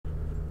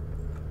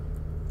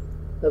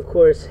Of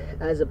course,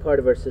 as a part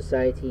of our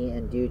society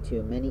and due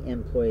to many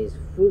employees'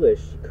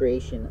 foolish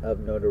creation of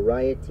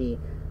notoriety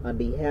on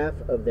behalf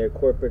of their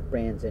corporate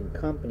brands and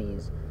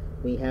companies,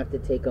 we have to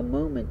take a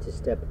moment to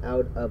step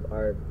out of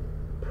our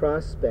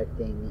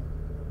prospecting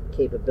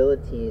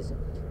capabilities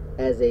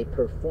as a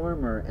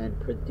performer and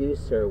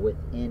producer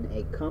within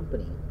a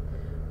company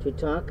to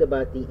talk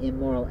about the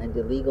immoral and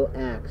illegal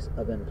acts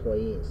of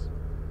employees.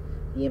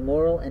 The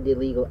immoral and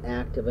illegal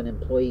act of an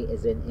employee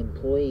is an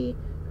employee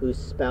who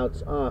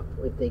spouts off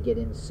if they get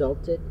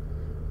insulted,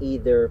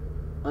 either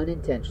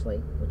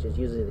unintentionally, which is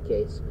usually the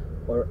case,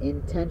 or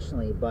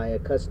intentionally by a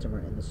customer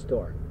in the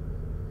store.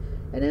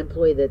 An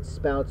employee that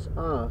spouts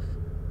off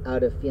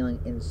out of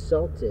feeling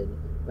insulted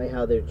by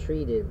how they're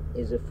treated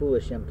is a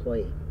foolish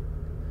employee,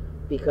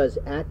 because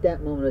at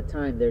that moment of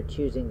time they're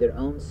choosing their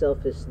own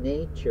selfish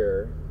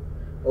nature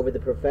over the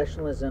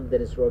professionalism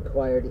that is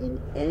required in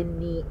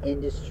any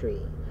industry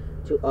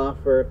to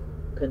offer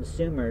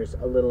consumers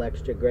a little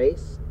extra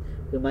grace,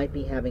 who might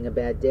be having a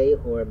bad day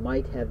or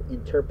might have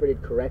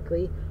interpreted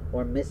correctly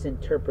or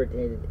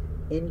misinterpreted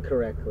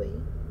incorrectly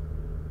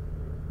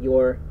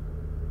your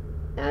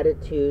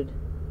attitude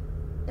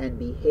and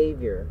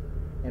behavior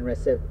and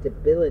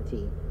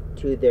receptibility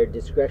to their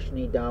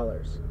discretionary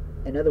dollars.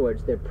 In other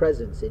words, their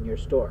presence in your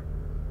store.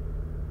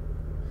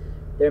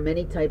 There are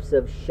many types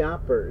of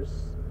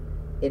shoppers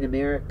in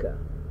America.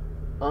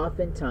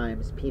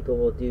 Oftentimes people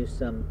will do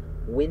some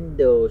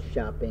window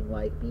shopping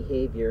like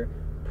behavior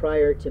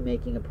prior to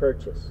making a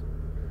purchase.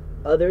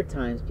 Other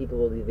times people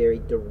will be very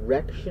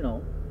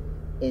directional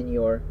in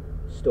your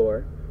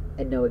store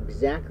and know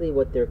exactly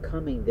what they're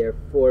coming there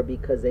for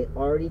because they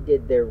already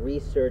did their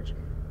research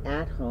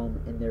at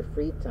home in their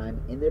free time,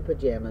 in their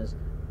pajamas,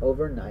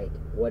 overnight,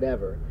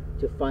 whatever,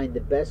 to find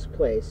the best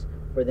place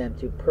for them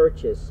to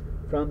purchase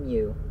from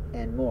you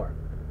and more.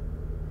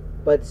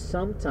 But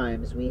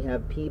sometimes we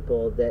have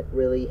people that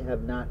really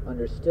have not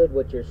understood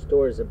what your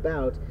store is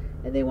about,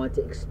 and they want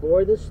to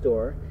explore the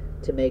store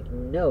to make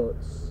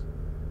notes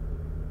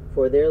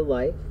for their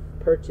life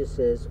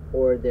purchases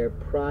or their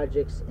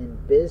projects in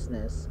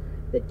business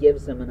that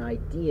gives them an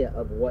idea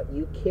of what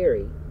you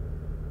carry,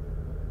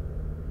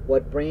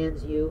 what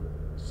brands you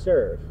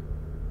serve,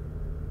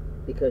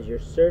 because you're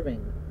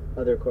serving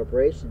other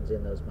corporations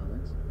in those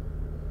moments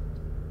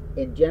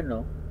in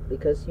general,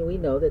 because we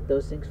know that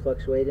those things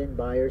fluctuate, and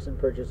buyers and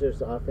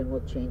purchasers often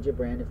will change a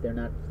brand if they're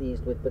not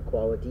pleased with the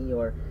quality,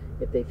 or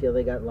if they feel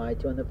they got lied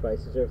to on the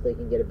prices, or if they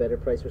can get a better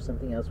price for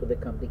something else where the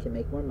company can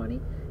make more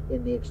money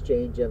in the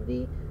exchange of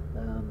the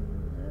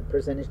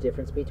percentage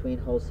difference between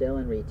wholesale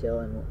and retail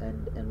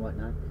and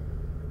whatnot,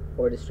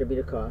 or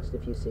distributor cost,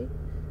 if you see.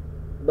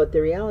 But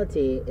the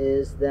reality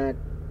is that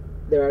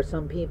there are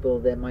some people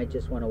that might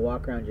just want to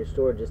walk around your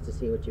store just to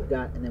see what you've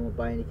got and then won't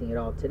buy anything at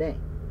all today.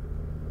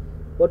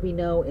 What we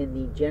know in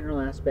the general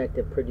aspect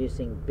of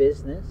producing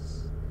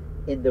business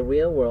in the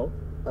real world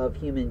of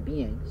human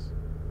beings,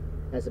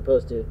 as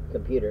opposed to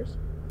computers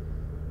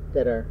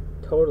that are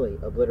totally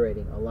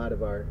obliterating a lot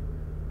of our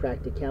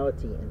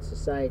practicality in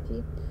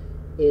society,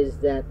 is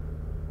that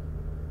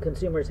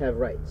consumers have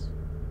rights,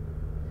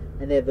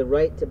 and they have the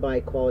right to buy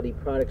quality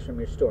products from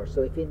your store.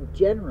 So if in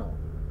general,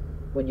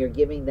 when you're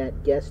giving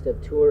that guest a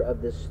tour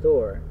of the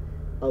store,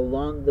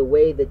 along the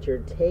way that you're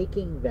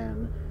taking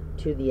them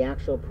to the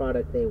actual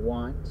product they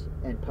want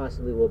and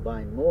possibly will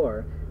buy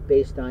more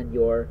based on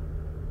your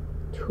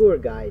tour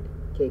guide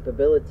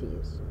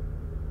capabilities.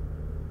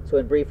 So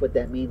in brief, what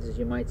that means is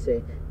you might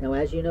say, now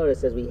as you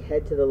notice, as we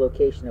head to the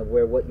location of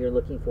where what you're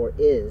looking for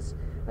is,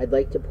 I'd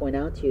like to point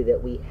out to you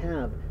that we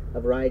have a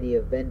variety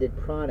of vended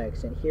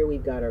products, and here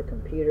we've got our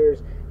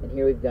computers, and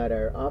here we've got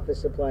our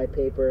office supply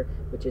paper,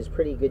 which is a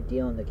pretty good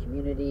deal in the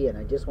community, and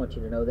I just want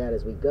you to know that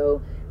as we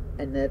go,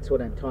 and that's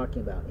what I'm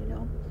talking about, you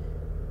know.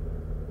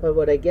 But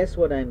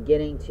what I'm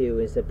getting to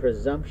is the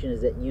presumption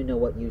is that you know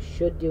what you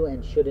should do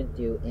and shouldn't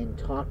do in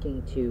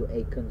talking to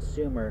a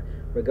consumer,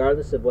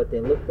 regardless of what they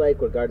look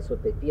like, regardless of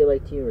what they feel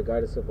like to you,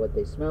 regardless of what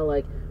they smell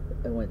like.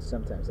 And when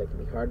sometimes that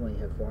can be hard when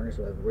you have foreigners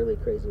who have really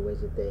crazy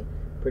ways that they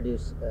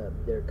produce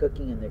their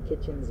cooking in their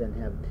kitchens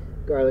and have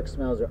garlic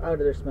smells or out of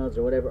their smells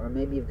or whatever. Or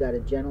maybe you've got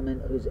a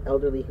gentleman who's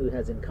elderly who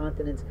has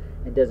incontinence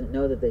and doesn't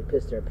know that they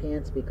pissed their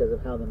pants because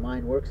of how the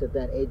mind works at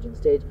that age and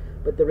stage.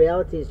 But the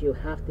reality is you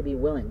have to be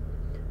willing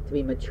to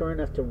be mature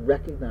enough to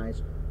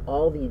recognize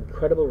all the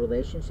incredible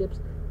relationships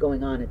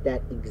going on at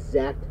that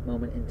exact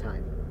moment in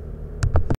time.